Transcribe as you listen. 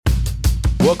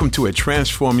Welcome to A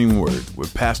Transforming Word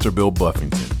with Pastor Bill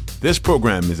Buffington. This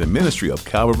program is a ministry of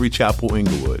Calvary Chapel,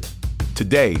 Inglewood.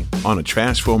 Today on A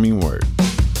Transforming Word.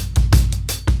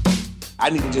 I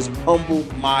need to just humble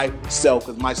myself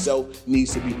because myself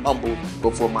needs to be humbled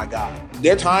before my God.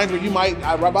 There are times where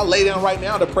if I lay down right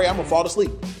now to pray, I'm going to fall asleep.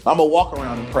 I'm going to walk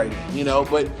around and pray,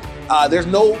 but there's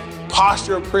no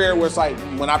posture of prayer where it's like,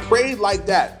 when I prayed like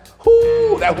that,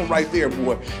 that one right there,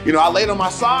 boy. I laid on my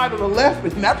side on the left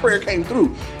and that prayer came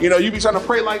through. You be trying to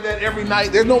pray like that every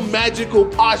night. There's no magical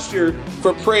posture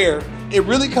for prayer. It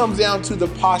really comes down to the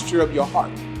posture of your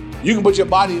heart. You can put your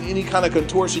body in any kind of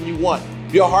contortion you want.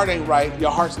 If your heart ain't right,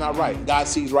 your heart's not right. God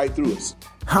sees right through us.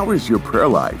 How is your prayer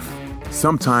life?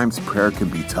 Sometimes prayer can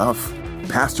be tough.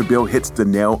 Pastor Bill hits the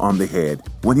nail on the head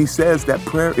when he says that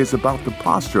prayer is about the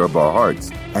posture of our hearts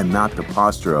and not the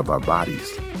posture of our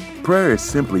bodies. Prayer is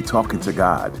simply talking to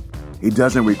God. It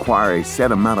doesn't require a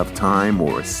set amount of time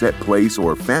or a set place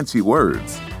or fancy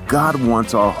words. God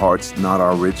wants our hearts, not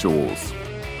our rituals.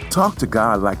 Talk to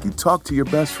God like you talk to your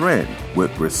best friend,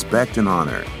 with respect and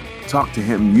honor. Talk to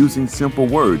Him using simple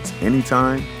words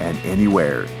anytime and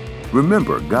anywhere.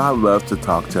 Remember, God loves to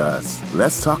talk to us.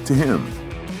 Let's talk to Him.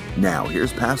 Now,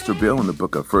 here's Pastor Bill in the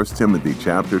book of 1 Timothy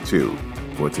chapter 2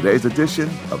 for today's edition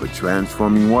of A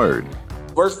Transforming Word.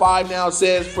 Verse 5 now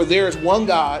says, "For there is one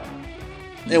God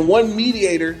and one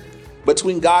mediator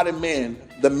between God and man,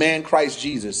 the man Christ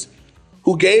Jesus,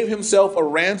 who gave himself a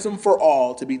ransom for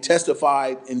all to be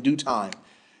testified in due time."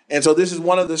 And so this is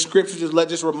one of the scriptures that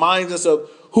just reminds us of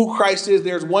who Christ is.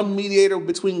 There's one mediator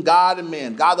between God and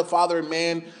man, God the Father and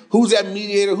man. Who's that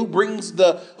mediator? Who brings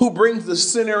the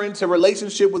sinner into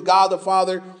relationship with God the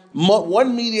Father?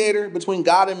 One mediator between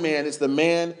God and man. It's the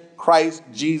man Christ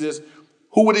Jesus.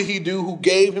 Who did he do? Who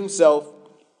gave himself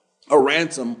a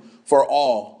ransom for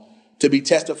all to be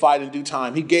testified in due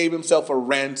time. He gave himself a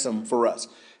ransom for us.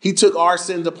 He took our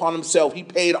sins upon himself. He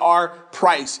paid our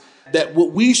price, that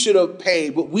what we should have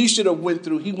paid, what we should have went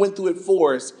through, he went through it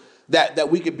for us,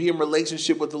 that we could be in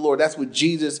relationship with the Lord. That's what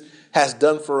Jesus has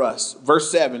done for us.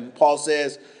 Verse 7, Paul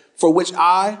says, "For which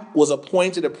I was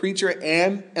appointed a preacher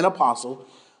and an apostle."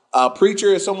 A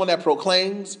preacher is someone that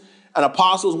proclaims. An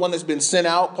apostle is one that's been sent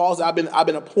out. Paul says, I've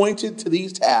been appointed to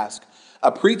these tasks,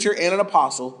 a preacher and an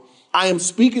apostle. I am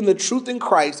speaking the truth in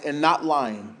Christ and not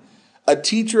lying, a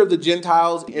teacher of the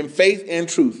Gentiles in faith and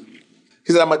truth.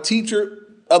 He said, I'm a teacher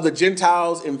of the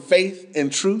Gentiles in faith and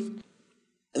truth.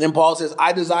 And then Paul says,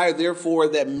 I desire, therefore,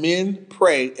 that men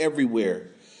pray everywhere,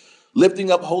 lifting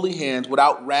up holy hands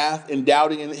without wrath and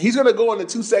doubting. And he's going to go into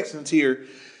two sections here.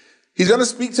 He's going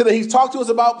to he's talked to us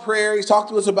about prayer. He's talked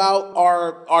to us about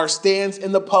our stance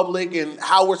in the public and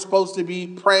how we're supposed to be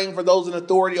praying for those in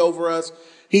authority over us.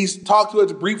 He's talked to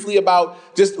us briefly about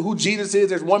just who Jesus is.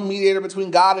 There's one mediator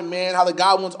between God and man, how that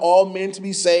God wants all men to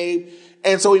be saved.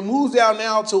 And so he moves down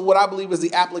now to what I believe is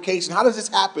the application. How does this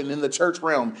happen in the church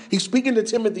realm? He's speaking to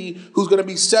Timothy, who's going to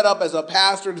be set up as a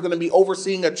pastor, who's going to be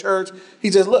overseeing a church.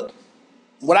 He says, look,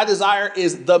 what I desire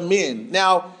is the men.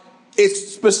 Now,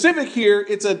 it's specific here.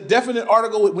 It's a definite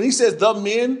article. When he says the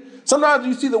men, sometimes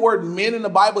you see the word men in the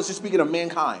Bible, it's just speaking of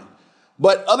mankind.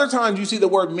 But other times you see the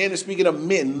word men is speaking of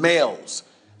men, males.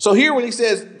 So here when he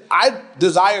says, I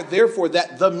desire therefore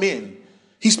that the men,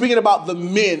 he's speaking about the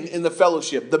men in the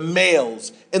fellowship, the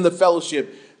males in the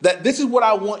fellowship, that this is what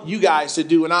I want you guys to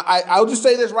do. And I'll just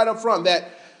say this right up front, that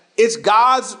it's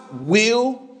God's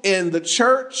will in the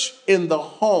church, in the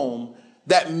home,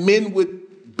 that men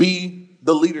would be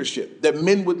the leadership, that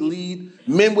men would lead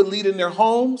in their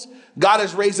homes. God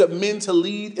has raised up men to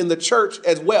lead in the church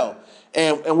as well.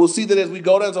 And we'll see that as we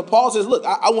go down. So Paul says, look,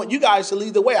 I want you guys to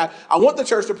lead the way. I want the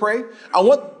church to pray. I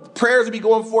want prayers to be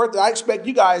going forth. I expect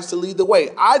you guys to lead the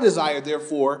way. I desire,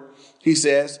 therefore, he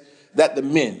says, that the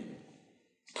men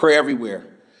pray everywhere.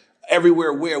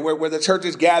 Everywhere where the church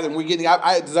is gathering.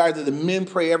 I desire that the men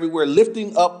pray everywhere,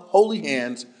 lifting up holy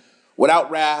hands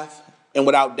without wrath and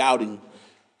without doubting.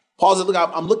 Paul says, look,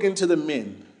 I'm looking to the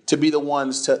men to be the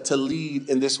ones to lead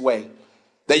in this way.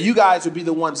 That you guys would be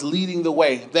the ones leading the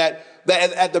way. That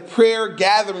at the prayer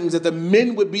gatherings, that the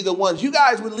men would be the ones. You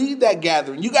guys would lead that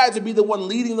gathering. You guys would be the one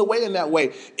leading the way in that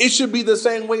way. It should be the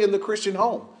same way in the Christian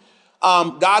home.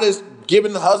 God has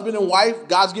given the husband and wife.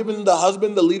 God's given the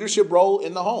husband the leadership role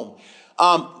in the home.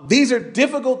 These are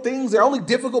difficult things. They're only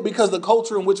difficult because of the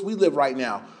culture in which we live right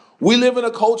now. We live in a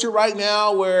culture right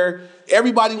now where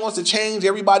everybody wants to change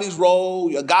everybody's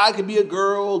role. A guy can be a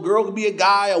girl can be a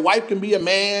guy, a wife can be a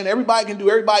man. Everybody can do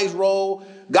everybody's role.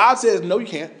 God says, no, you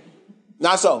can't.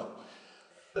 Not so.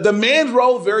 The man's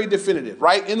role, very definitive,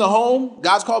 right? In the home,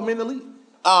 God's called men to lead.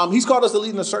 He's called us to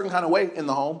lead in a certain kind of way in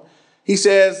the home. He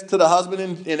says to the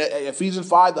husband in Ephesians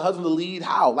 5, the husband to lead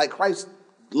how? Like Christ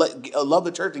loved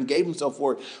the church and gave himself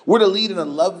for it. We're to lead in a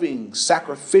loving,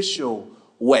 sacrificial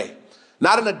way.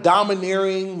 Not in a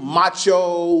domineering,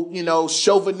 macho,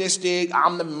 chauvinistic,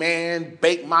 I'm the man,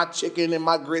 bake my chicken and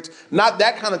my grits. Not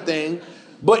that kind of thing.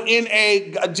 But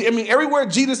everywhere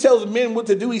Jesus tells men what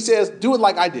to do, he says, do it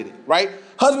like I did it, right?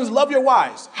 Husbands, love your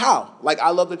wives. How? Like I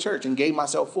love the church and gave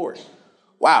myself for it.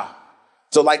 Wow.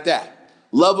 So like that.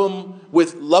 Love them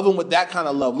with that kind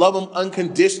of love. Love them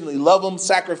unconditionally. Love them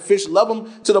sacrificially. Love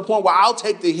them to the point where I'll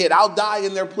take the hit. I'll die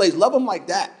in their place. Love them like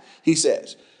that, he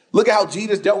says. Look at how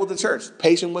Jesus dealt with the church.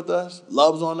 Patient with us,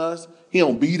 loves on us. He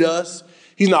don't beat us.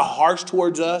 He's not harsh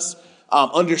towards us.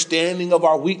 Understanding of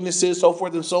our weaknesses, so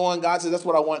forth and so on. God says that's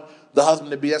what I want the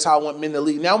husband to be. That's how I want men to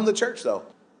lead. Now in the church, though,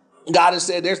 God has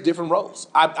said there's different roles.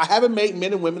 I haven't made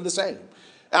men and women the same.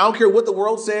 I don't care what the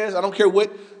world says. I don't care what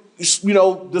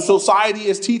the society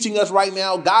is teaching us right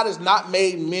now. God has not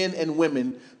made men and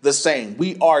women the same.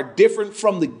 We are different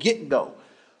from the get-go.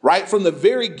 Right? From the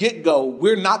very get-go,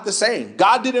 we're not the same.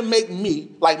 God didn't make me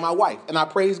like my wife, and I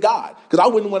praise God, because I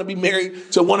wouldn't want to be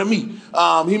married to one of me.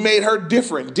 He made her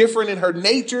different in her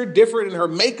nature, different in her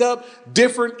makeup,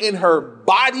 different in her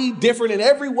body, different in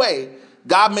every way.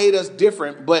 God made us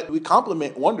different, but we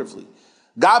complement wonderfully.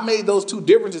 God made those two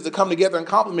differences to come together and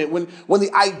complement. When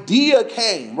the idea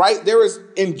came, right, there was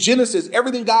in Genesis,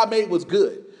 everything God made was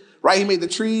good, right? He made the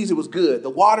trees, it was good.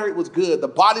 The water, it was good. The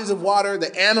bodies of water,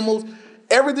 the animals,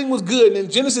 everything was good. And in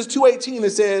Genesis 2:18, it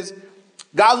says,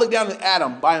 God looked down at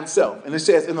Adam by himself. And it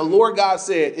says, and the Lord God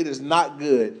said, it is not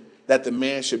good that the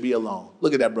man should be alone.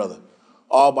 Look at that, brother.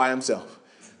 All by himself.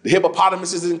 The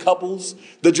hippopotamuses in couples,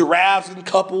 the giraffes in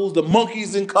couples, the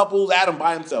monkeys in couples, Adam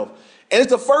by himself. And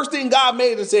it's the first thing God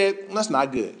made and said, that's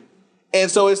not good.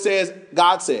 And so it says,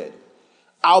 God said,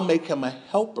 I'll make him a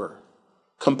helper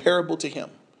comparable to him.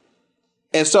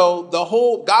 And so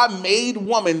God made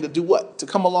woman to do what? To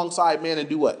come alongside man and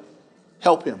do what?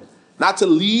 Help him. Not to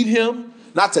lead him,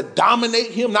 not to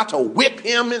dominate him, not to whip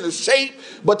him into shape,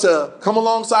 but to come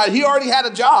alongside. He already had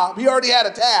a job. He already had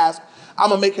a task. I'm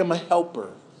going to make him a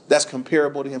helper that's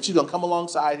comparable to him. She's going to come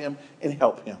alongside him and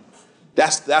help him.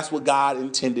 That's what God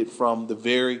intended from the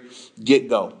very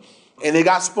get-go. And it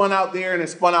got spun out there and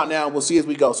it's spun out now. We'll see as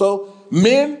we go. So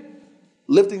men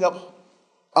lifting up,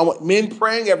 I want men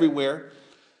praying everywhere.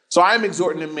 So I am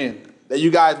exhorting the men that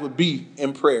you guys would be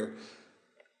in prayer.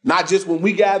 Not just when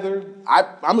we gather.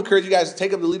 I'm encouraging you guys to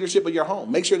take up the leadership of your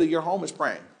home. Make sure that your home is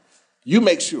praying. You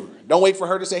make sure. Don't wait for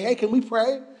her to say, hey, can we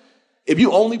pray? If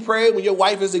you only pray when your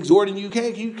wife is exhorting you,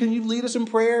 can you lead us in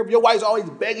prayer? If your wife's always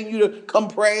begging you to come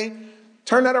pray,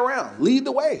 turn that around. Lead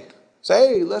the way.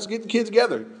 Say, hey, let's get the kids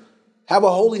together. Have a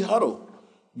holy huddle.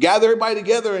 Gather everybody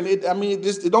together. And it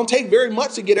don't take very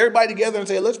much to get everybody together and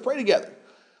say, let's pray together.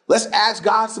 Let's ask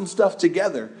God some stuff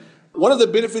together. One of the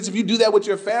benefits if you do that with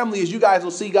your family is you guys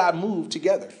will see God move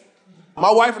together.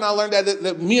 My wife and I learned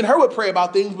that me and her would pray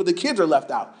about things, but the kids are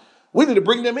left out. We need to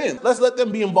bring them in. Let's let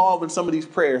them be involved in some of these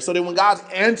prayers so that when God's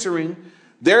answering,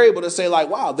 they're able to say like,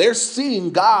 wow, they're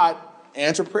seeing God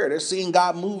answer prayer. They're seeing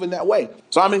God move in that way.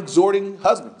 So I'm exhorting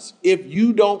husbands. If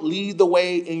you don't lead the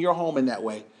way in your home in that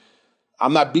way,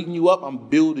 I'm not beating you up. I'm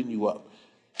building you up.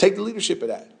 Take the leadership of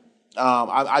that.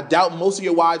 I doubt most of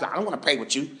your wives, I don't want to pray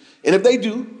with you. And if they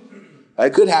do,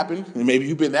 it could happen. And maybe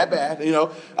you've been that bad, you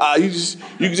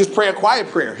can just pray a quiet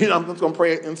prayer. I'm just going to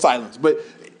pray in silence. But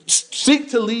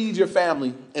seek to lead your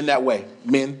family in that way,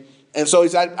 men. And so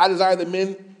I desire that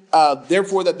men,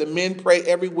 therefore that the men pray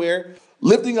everywhere,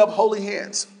 lifting up holy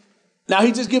hands. Now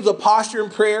he just gives a posture in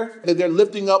prayer that they're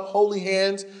lifting up holy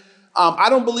hands. I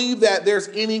don't believe that there's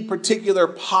any particular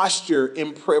posture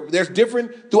in prayer. There's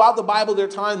different, throughout the Bible, there are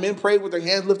times men pray with their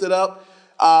hands lifted up.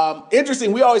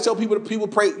 Interesting, we always tell people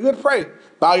pray, you have to pray.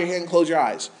 Bow your head and close your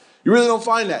eyes. You really don't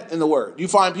find that in the word. You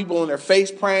find people on their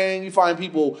face praying. You find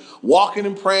people walking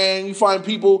and praying. You find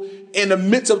people in the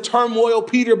midst of turmoil.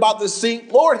 Peter about to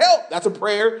sink. Lord, help. That's a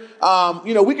prayer.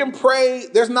 We can pray.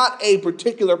 There's not a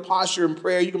particular posture in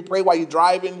prayer. You can pray while you're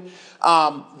driving.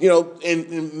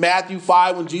 In Matthew 6,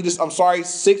 when Jesus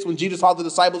taught the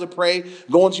disciples to pray,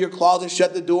 go into your closet,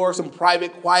 shut the door, some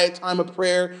private, quiet time of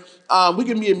prayer. We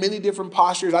can be in many different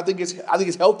postures. I think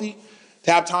it's healthy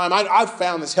to have time. I've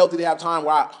found it's healthy to have time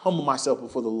where I humble myself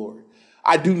before the Lord.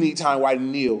 I do need time where I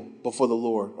kneel before the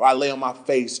Lord, or I lay on my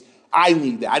face. I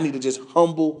need that. I need to just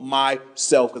humble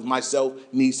myself because myself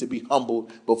needs to be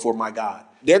humbled before my God.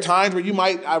 There are times where if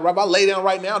I lay down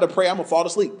right now to pray, I'm going to fall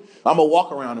asleep. I'm going to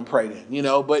walk around and pray then,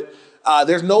 but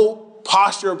there's no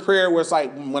posture of prayer where it's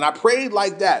like, when I prayed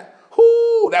like that,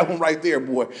 that one right there,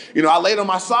 boy. I laid on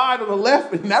my side on the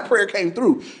left and that prayer came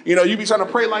through. You be trying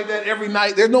to pray like that every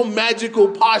night. There's no magical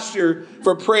posture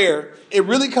for prayer. It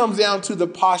really comes down to the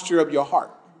posture of your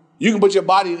heart. You can put your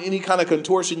body in any kind of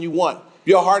contortion you want. If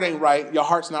your heart ain't right, your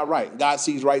heart's not right. God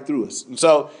sees right through us. And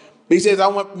so he says, I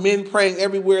want men praying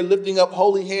everywhere, lifting up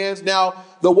holy hands. Now,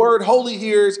 the word holy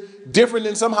here is different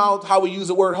than somehow how we use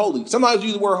the word holy. Sometimes we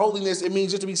use the word holiness, it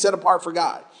means just to be set apart for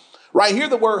God. Right here,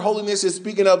 the word holiness is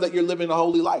speaking of that you're living a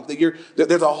holy life, that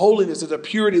there's a holiness, there's a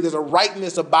purity, there's a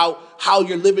rightness about how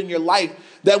you're living your life.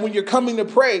 That when you're coming to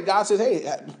pray, God says,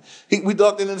 hey, we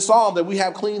talked in the Psalm that we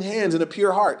have clean hands and a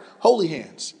pure heart, holy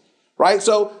hands. Right?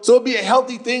 So it'd be a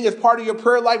healthy thing as part of your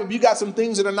prayer life. If you got some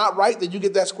things that are not right, then you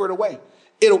get that squared away.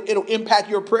 It'll impact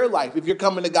your prayer life if you're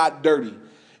coming to God dirty.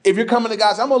 If you're coming to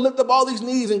God, say, I'm going to lift up all these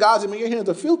knees, and God says, man, your hands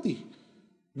are filthy.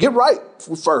 Get right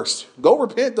first. Go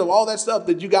repent of all that stuff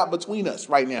that you got between us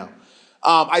right now.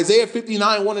 Isaiah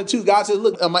 59, 1 and 2, God says,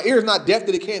 look, my ear is not deaf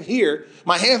that it can't hear.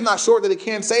 My hand's not short that it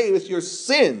can't save. It's your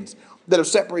sins that have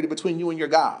separated between you and your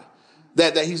God.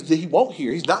 That he won't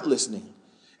hear. He's not listening.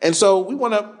 And so we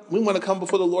want to come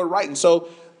before the Lord right. And so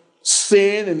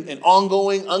sin and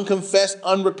ongoing, unconfessed,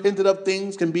 unrepented of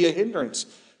things can be a hindrance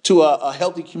to a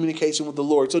healthy communication with the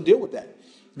Lord. So deal with that.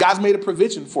 God's made a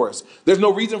provision for us. There's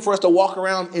no reason for us to walk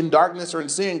around in darkness or in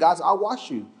sin. God says, I'll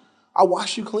wash you. I'll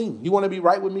wash you clean. You want to be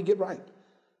right with me? Get right.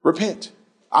 Repent.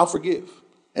 I'll forgive.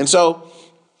 And so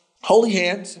holy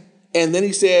hands. And then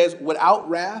he says, without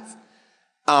wrath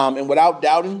and without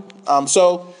doubting.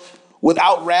 So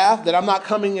without wrath, that I'm not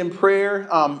coming in prayer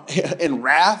in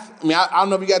wrath. I mean, I don't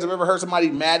know if you guys have ever heard somebody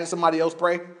mad at somebody else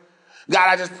pray. God,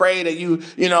 I just pray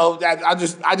that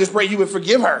that I just pray you would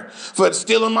forgive her for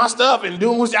stealing my stuff and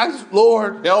doing what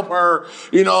Lord, help her.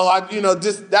 You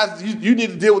need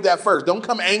to deal with that first. Don't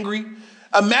come angry.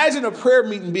 Imagine a prayer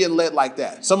meeting being led like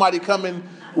that. Somebody coming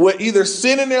with either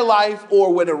sin in their life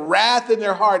or with a wrath in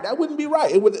their heart. That wouldn't be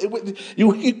right.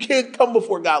 You can't come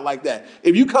before God like that.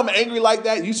 If you come angry like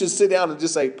that, you should sit down and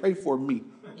just say, pray for me.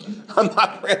 I'm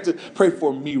not praying to pray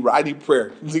for me. I need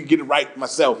prayer to get it right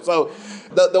myself. So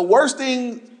the worst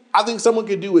thing I think someone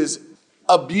could do is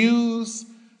abuse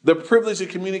the privilege to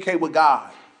communicate with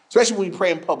God, especially when you pray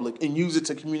in public, and use it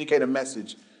to communicate a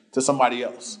message to somebody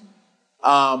else.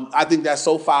 I think that's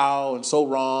so foul and so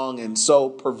wrong and so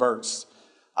perverse.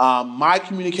 My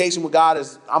communication with God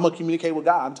is I'm going to communicate with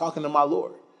God. I'm talking to my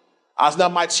Lord. It's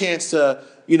not my chance to,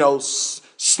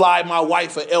 slide my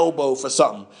wife an elbow for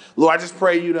something. Lord, I just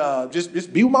pray you to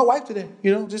just be with my wife today.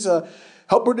 Just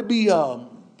help her to be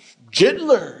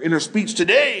gentler in her speech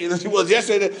today than she was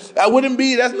yesterday.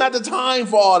 That's not the time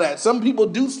for all that. Some people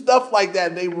do stuff like that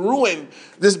and they ruin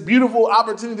this beautiful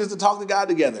opportunity to talk to God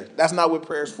together. That's not what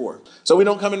prayer is for. So we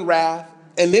don't come in wrath.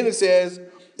 And then it says,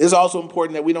 it's also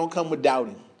important that we don't come with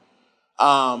doubting.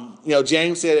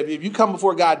 James said, if you come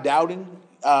before God doubting,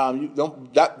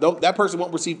 that person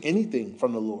won't receive anything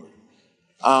from the Lord.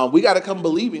 We got to come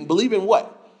believing. Believe in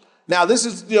what? Now,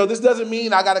 this doesn't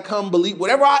mean I got to come believe.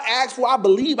 Whatever I ask for, I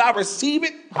believe I receive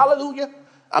it. Hallelujah.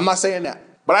 I'm not saying that.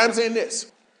 But I am saying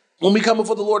this. When we come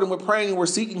before the Lord and we're praying and we're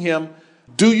seeking him,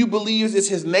 do you believe it's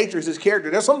his nature, it's his character?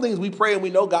 There's some things we pray and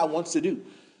we know God wants to do.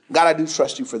 God, I do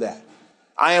trust you for that.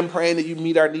 I am praying that you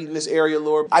meet our need in this area,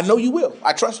 Lord. I know you will.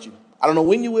 I trust you. I don't know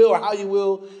when you will or how you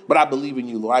will, but I believe in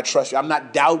you, Lord. I trust you. I'm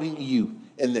not doubting you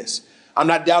in this. I'm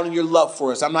not doubting your love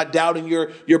for us. I'm not doubting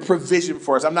your provision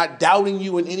for us. I'm not doubting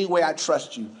you in any way. I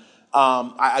trust you.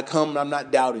 I come and I'm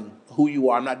not doubting who you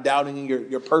are. I'm not doubting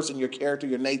your person, your character,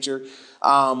 your nature,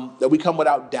 that we come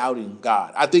without doubting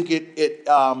God. I think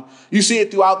you see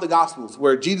it throughout the Gospels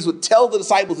where Jesus would tell the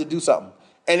disciples to do something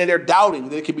and then they're doubting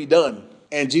that it can be done.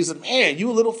 And Jesus, man,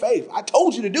 you a little faith. I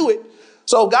told you to do it.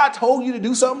 So if God told you to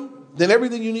do something, then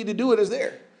everything you need to do it is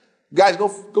there. Guys,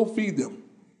 go feed them.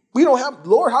 We don't have,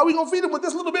 Lord, how are we going to feed them with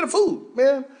this little bit of food,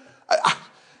 man?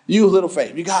 You little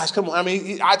faith. You guys, come on. I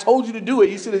mean, I told you to do it.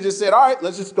 You should have just said, all right,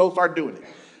 let's just go start doing it.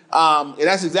 And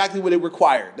that's exactly what it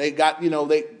required. They got,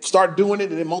 they start doing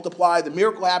it and it multiplied. The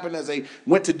miracle happened as they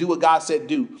went to do what God said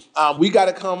do. We got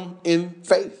to come in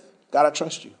faith. God, I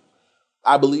trust you.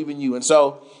 I believe in you. And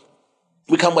so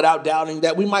we come without doubting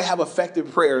that we might have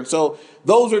effective prayer. And so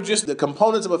those are just the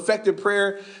components of effective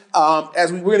prayer.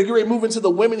 As we're going to get ready to move into the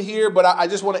women here, but I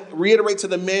just want to reiterate to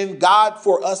the men, God,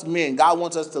 for us men, God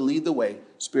wants us to lead the way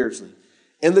spiritually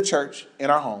in the church, in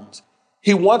our homes.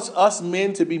 He wants us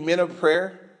men to be men of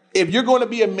prayer. If you're going to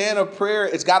be a man of prayer,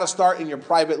 it's got to start in your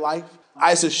private life.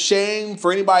 It's a shame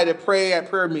for anybody to pray at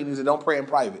prayer meetings and don't pray in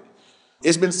private.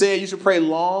 It's been said you should pray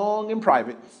long in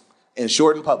private and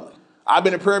short in public. I've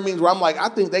been in prayer meetings where I'm like, I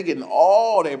think they're getting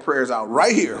all their prayers out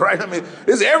right here, right? I mean,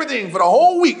 it's everything for the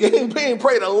whole week. They ain't being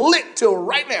prayed a lick till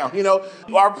right now.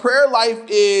 Our prayer life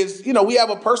is, we have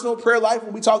a personal prayer life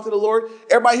when we talk to the Lord.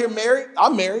 Everybody here married?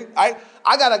 I'm married. I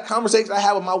got a conversation I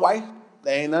have with my wife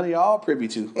that ain't none of y'all privy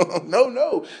to.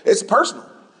 No. It's personal.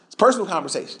 It's a personal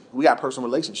conversation. We got a personal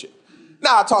relationship.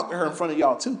 Now, I talk to her in front of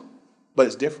y'all too, but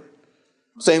it's different.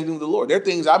 Same thing with the Lord. There are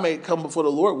things I may come before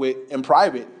the Lord with in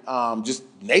private, just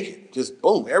naked, just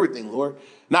boom, everything, Lord.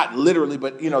 Not literally,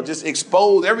 but, just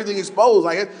exposed, everything exposed.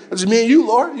 Like, it's just me and you,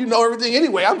 Lord. You know everything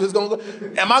anyway. I'm just going to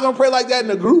go. Am I going to pray like that in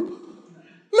a group?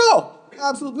 No,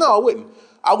 absolutely. No, I wouldn't.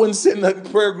 I wouldn't sit in a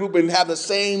prayer group and have the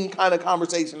same kind of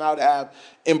conversation I would have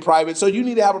in private. So you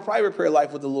need to have a private prayer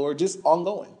life with the Lord, just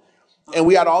ongoing. And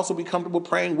we ought to also be comfortable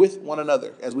praying with one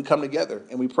another as we come together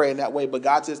and we pray in that way. But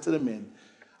God says to the men,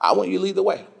 I want you to lead the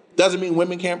way. Doesn't mean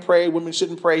women can't pray. Women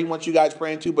shouldn't pray. He wants you guys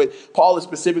praying too. But Paul is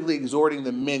specifically exhorting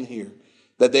the men here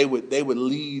that they would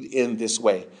lead in this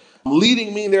way.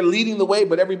 Leading means they're leading the way,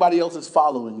 but everybody else is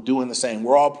following, doing the same.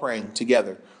 We're all praying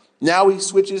together. Now he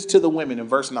switches to the women in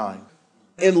verse 9.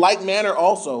 In like manner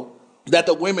also that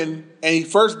the women, and he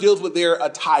first deals with their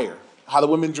attire, how the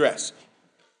women dress,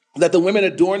 that the women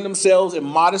adorn themselves in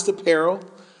modest apparel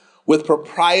with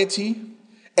propriety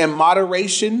and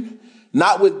moderation,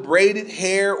 not with braided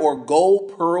hair or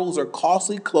gold pearls or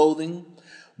costly clothing,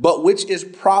 but which is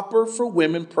proper for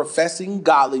women professing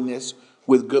godliness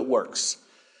with good works.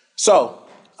 So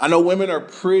I know women are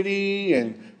pretty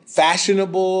and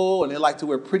fashionable and they like to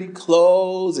wear pretty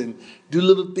clothes and do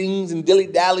little things and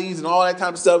dilly-dallies and all that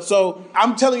kind of stuff. So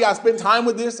I'm telling you, I spent time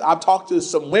with this. I've talked to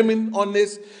some women on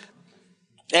this.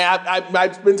 And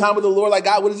I spend time with the Lord like,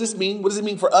 God, what does this mean? What does it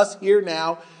mean for us here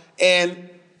now? And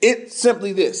it's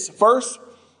simply this. First,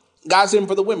 God said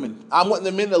for the women. I'm wanting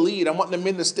the men to lead. I'm wanting the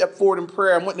men to step forward in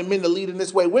prayer. I'm wanting the men to lead in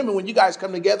this way. Women, when you guys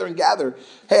come together and gather,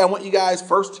 hey, I want you guys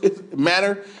first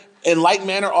in like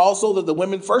manner also that the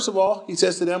women, first of all, he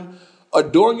says to them,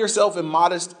 adorn yourself in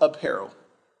modest apparel.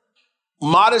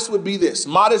 Modest would be this.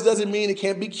 Modest doesn't mean it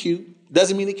can't be cute.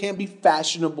 Doesn't mean it can't be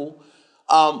fashionable.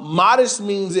 Modest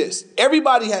means this.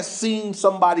 Everybody has seen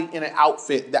somebody in an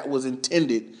outfit that was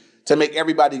intended to make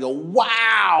everybody go,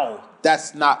 wow,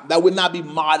 that would not be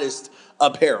modest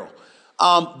apparel.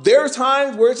 There's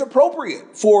times where it's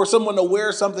appropriate for someone to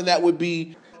wear something that would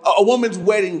be a woman's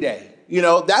wedding day.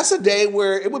 That's a day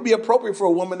where it would be appropriate for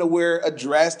a woman to wear a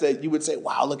dress that you would say,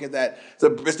 wow, look at that.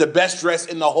 It's the best dress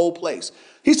in the whole place.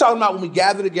 He's talking about when we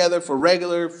gather together for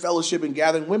regular fellowship and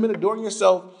gathering. Women, adorn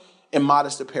yourself in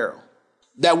modest apparel.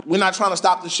 That we're not trying to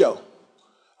stop the show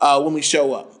when we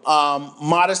show up.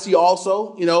 Modesty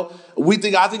also,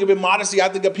 I think of it modesty. I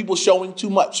think of people showing too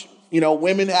much.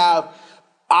 Women have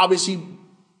obviously,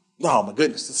 oh my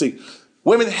goodness, let's see.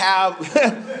 Women have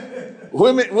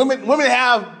women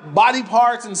have body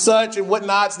parts and such and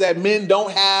whatnots that men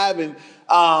don't have. And,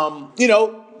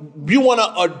 you want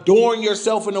to adorn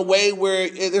yourself in a way where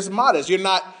it's modest. You're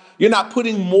not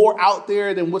putting more out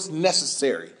there than what's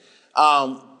necessary.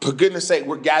 For goodness sake,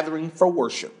 we're gathering for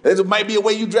worship. It might be a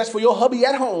way you dress for your hubby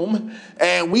at home,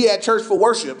 and we at church for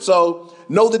worship. So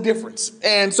know the difference.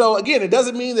 And so, again, it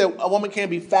doesn't mean that a woman can't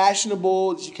be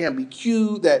fashionable, that she can't be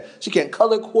cute, that she can't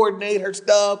color coordinate her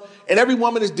stuff. And every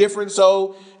woman is different.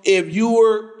 So if you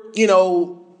were,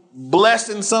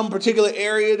 blessed in some particular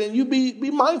area, then you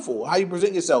be mindful how you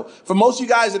present yourself. For most of you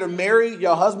guys that are married,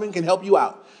 your husband can help you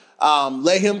out.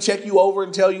 Let him check you over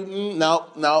and tell you,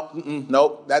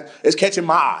 no, that is catching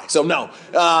my eye. So no,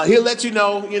 he'll let you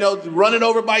know, running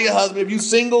over by your husband. If you're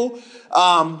single,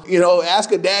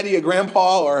 ask a daddy, a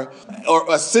grandpa, or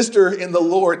a sister in the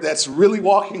Lord that's really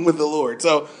walking with the Lord.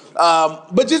 So,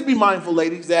 but just be mindful,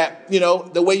 ladies, that,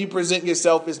 the way you present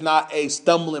yourself is not a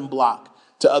stumbling block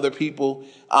to other people,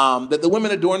 that the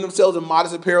women adorn themselves in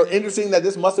modest apparel. Interesting that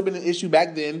this must have been an issue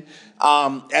back then,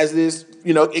 as it is,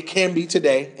 it can be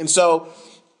today. And so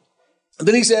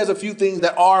then he says a few things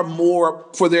that are more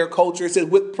for their culture. It says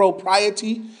with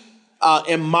propriety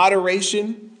and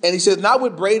moderation. And he says not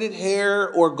with braided hair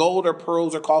or gold or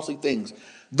pearls or costly things.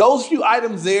 Those few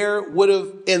items there would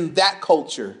have, in that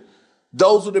culture,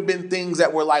 those would have been things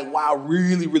that were like, wow,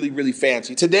 really, really, really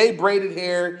fancy. Today, braided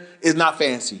hair is not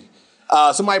fancy.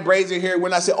 Somebody braids their hair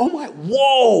when I say, oh my,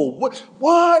 whoa, what,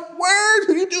 where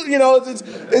do you do? It's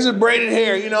just braided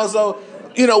hair, so,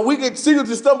 we could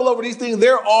to stumble over these things.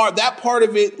 That part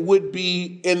of it would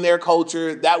be in their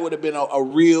culture. That would have been a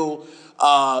real,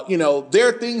 there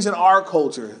are things in our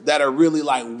culture that are really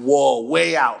like, whoa,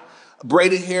 way out.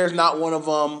 Braided hair is not one of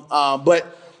them.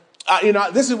 But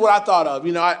this is what I thought of.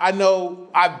 I know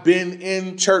I've been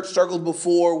in church circles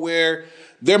before where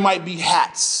there might be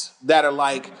hats that are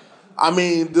like,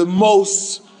 the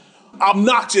most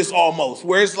obnoxious almost,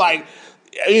 where it's like,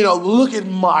 look at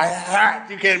my hat.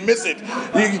 You can't miss it.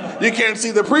 You can't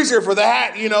see the preacher for the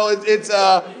hat.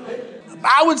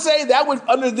 I would say that would,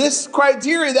 under this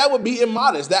criteria, that would be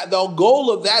immodest. That the goal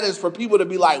of that is for people to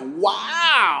be like,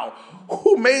 wow,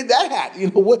 who made that hat?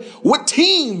 What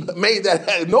team made that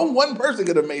hat? No one person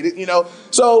could have made it,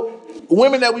 So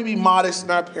women, that we be modest in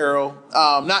our apparel,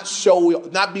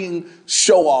 not being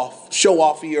show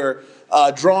offy or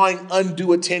drawing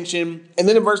undue attention. And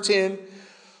then in verse 10,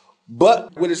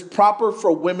 but what is proper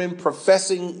for women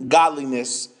professing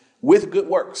godliness with good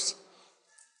works.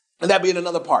 And that being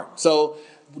another part. So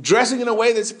dressing in a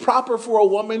way that's proper for a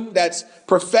woman that's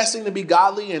professing to be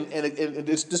godly and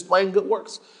it's displaying good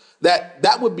works.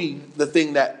 That would be the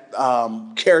thing that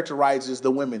characterizes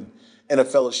the women in a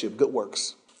fellowship, good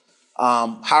works.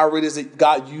 However it is that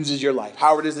God uses your life,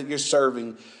 however it is that you're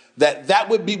serving, that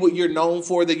would be what you're known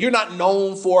for, that you're not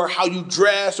known for how you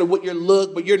dress or what you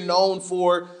look, but you're known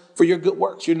for your good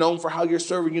works. You're known for how you're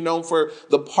serving. You're known for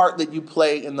the part that you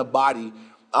play in the body.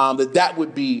 That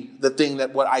would be the thing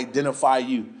that would identify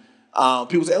you.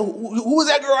 People say, who was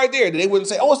that girl right there? They wouldn't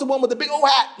say, oh, it's the one with the big old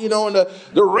hat, and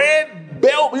the red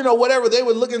belt, whatever. They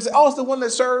would look and say, oh, it's the one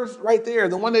that serves right there,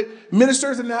 the one that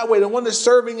ministers in that way, the one that's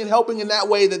serving and helping in that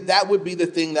way, that would be the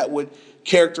thing that would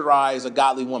characterize a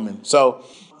godly woman. So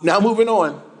now moving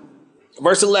on,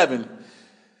 verse 11,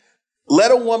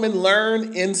 let a woman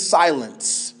learn in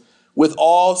silence with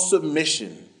all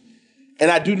submission.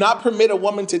 And I do not permit a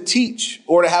woman to teach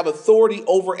or to have authority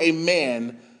over a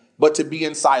man, but to be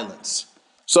in silence.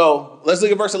 So let's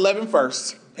look at verse 11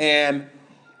 first, and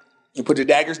you put your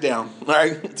daggers down. All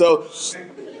right. So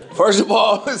first of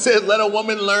all, it says, let a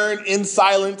woman learn in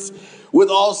silence with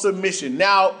all submission.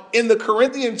 Now, in the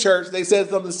Corinthian church, they said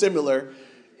something similar.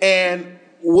 And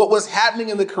what was happening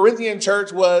in the Corinthian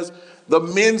church was the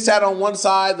men sat on one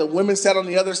side, the women sat on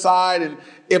the other side. And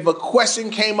if a question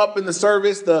came up in the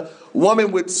service, the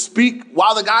woman would speak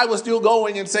while the guy was still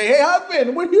going and say, hey,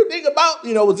 husband, what do you think about,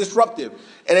 it was disruptive.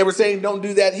 And they were saying, don't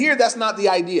do that here. That's not the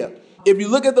idea. If you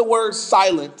look at the word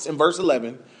silence in verse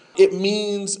 11, it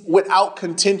means without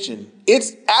contention.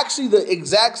 It's actually the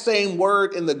exact same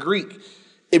word in the Greek.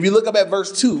 If you look up at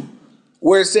verse 2,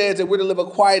 where it says that we're to live a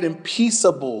quiet and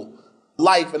peaceable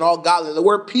life in all godliness. The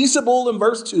word peaceable in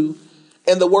verse 2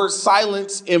 and the word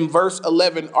silence in verse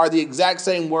 11 are the exact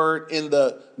same word in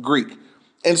the Greek.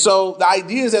 And so the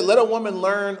idea is that let a woman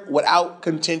learn without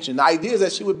contention. The idea is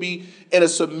that she would be in a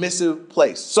submissive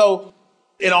place. So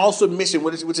in all submission,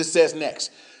 which it says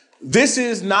next, this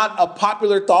is not a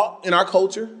popular thought in our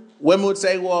culture. Women would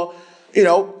say, well,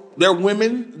 there are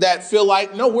women that feel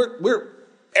like, no, we're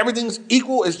everything's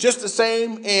equal. It's just the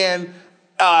same. And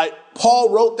Paul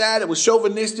wrote that. It was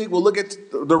chauvinistic. We'll look at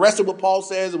the rest of what Paul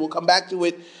says and we'll come back to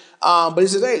it. But he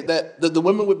says, hey, that the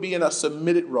women would be in a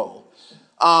submitted role.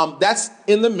 That's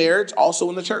in the marriage, also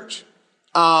in the church.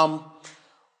 Why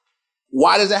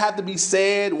does that have to be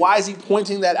said? Why is he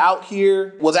pointing that out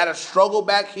here? Was that a struggle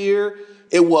back here?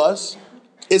 It was.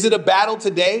 Is it a battle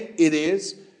today? It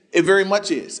is. It very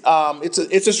much is.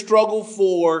 It's a struggle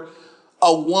for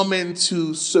a woman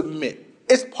to submit.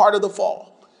 It's part of the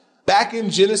fall. Back in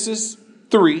Genesis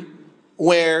 3,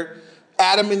 where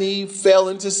Adam and Eve fell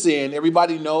into sin,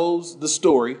 everybody knows the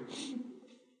story.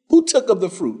 Who took of the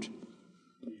fruit?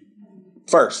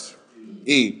 First,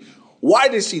 Eve. Why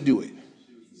did she do it?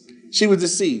 She was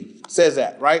deceived, says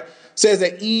that, right? Says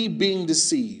that Eve being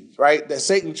deceived, right? That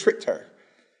Satan tricked her.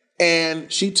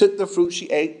 And she took the fruit, she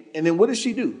ate. And then what did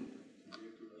she do?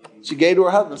 She gave to her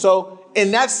husband. So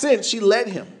in that sense, she led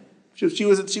him. She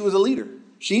was a leader.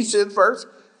 She said first.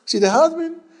 She the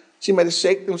husband. She made a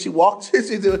shake when she walked.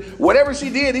 Whatever she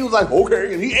did, he was like,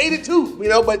 okay. And he ate it too,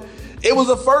 but it was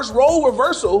a first role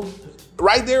reversal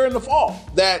right there in the fall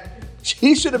that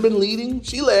he should have been leading.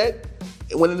 She led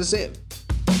and went into sin.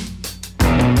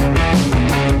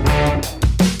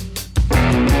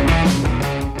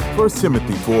 1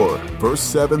 Timothy 4, verse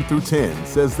 7 through 10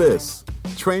 says this,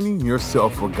 training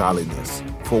yourself for godliness.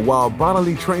 For while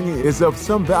bodily training is of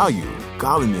some value,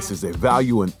 godliness is a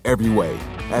value in every way,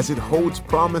 as it holds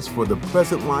promise for the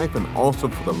present life and also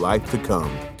for the life to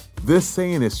come. This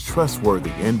saying is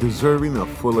trustworthy and deserving of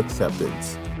full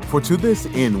acceptance. For to this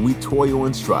end we toil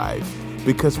and strive,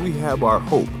 because we have our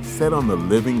hope set on the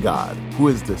living God, who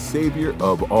is the Savior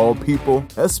of all people,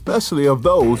 especially of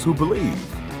those who believe.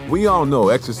 We all know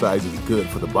exercise is good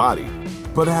for the body,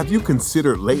 but have you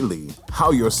considered lately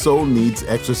how your soul needs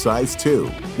exercise too?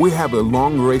 We have a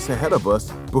long race ahead of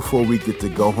us before we get to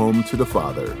go home to the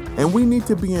Father, and we need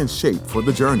to be in shape for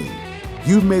the journey.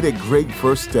 You've made a great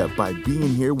first step by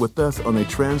being here with us on A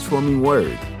Transforming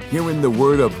Word. Hearing the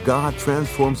Word of God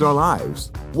transforms our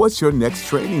lives. What's your next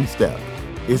training step?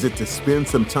 Is it to spend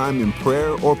some time in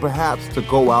prayer, or perhaps to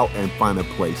go out and find a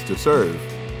place to serve?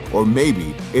 Or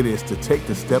maybe it is to take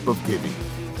the step of giving.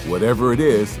 Whatever it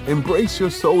is, embrace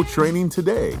your soul training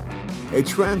today. A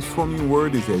Transforming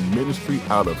Word is a ministry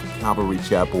out of Calvary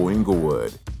Chapel,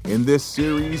 Inglewood. In this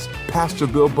series, Pastor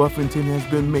Bill Buffington has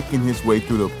been making his way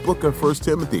through the book of 1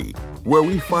 Timothy, where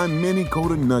we find many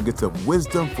golden nuggets of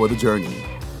wisdom for the journey.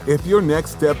 If your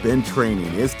next step in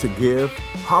training is to give,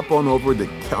 hop on over to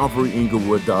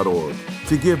calvaryinglewood.org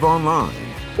to give online,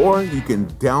 or you can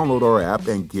download our app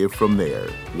and give from there.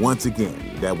 Once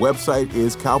again, that website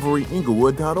is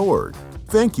calvaryinglewood.org.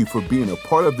 Thank you for being a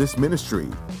part of this ministry.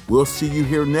 We'll see you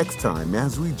here next time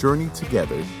as we journey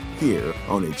together here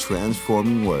on A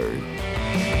Transforming Word.